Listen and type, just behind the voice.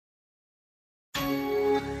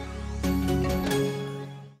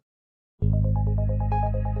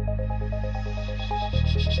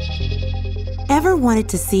Ever wanted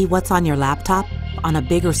to see what's on your laptop on a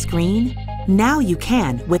bigger screen? Now you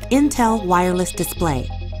can with Intel Wireless Display.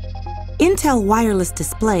 Intel Wireless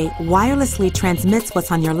Display wirelessly transmits what's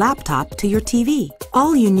on your laptop to your TV.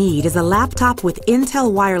 All you need is a laptop with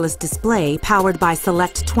Intel Wireless Display powered by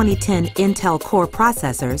select 2010 Intel Core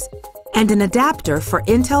processors and an adapter for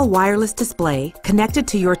Intel Wireless Display connected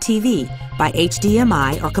to your TV by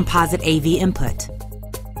HDMI or composite AV input.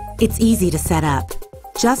 It's easy to set up.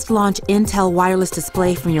 Just launch Intel Wireless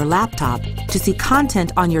Display from your laptop to see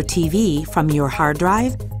content on your TV from your hard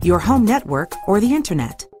drive, your home network, or the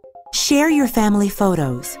internet. Share your family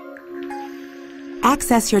photos.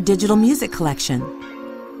 Access your digital music collection.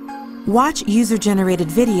 Watch user-generated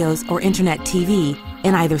videos or internet TV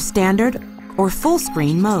in either standard or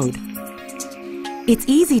full-screen mode. It's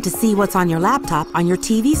easy to see what's on your laptop on your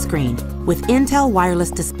TV screen with Intel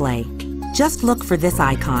Wireless Display. Just look for this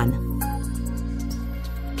icon.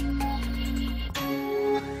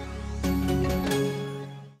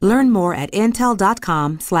 Learn more at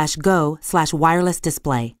intel.com/go/wireless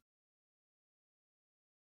display.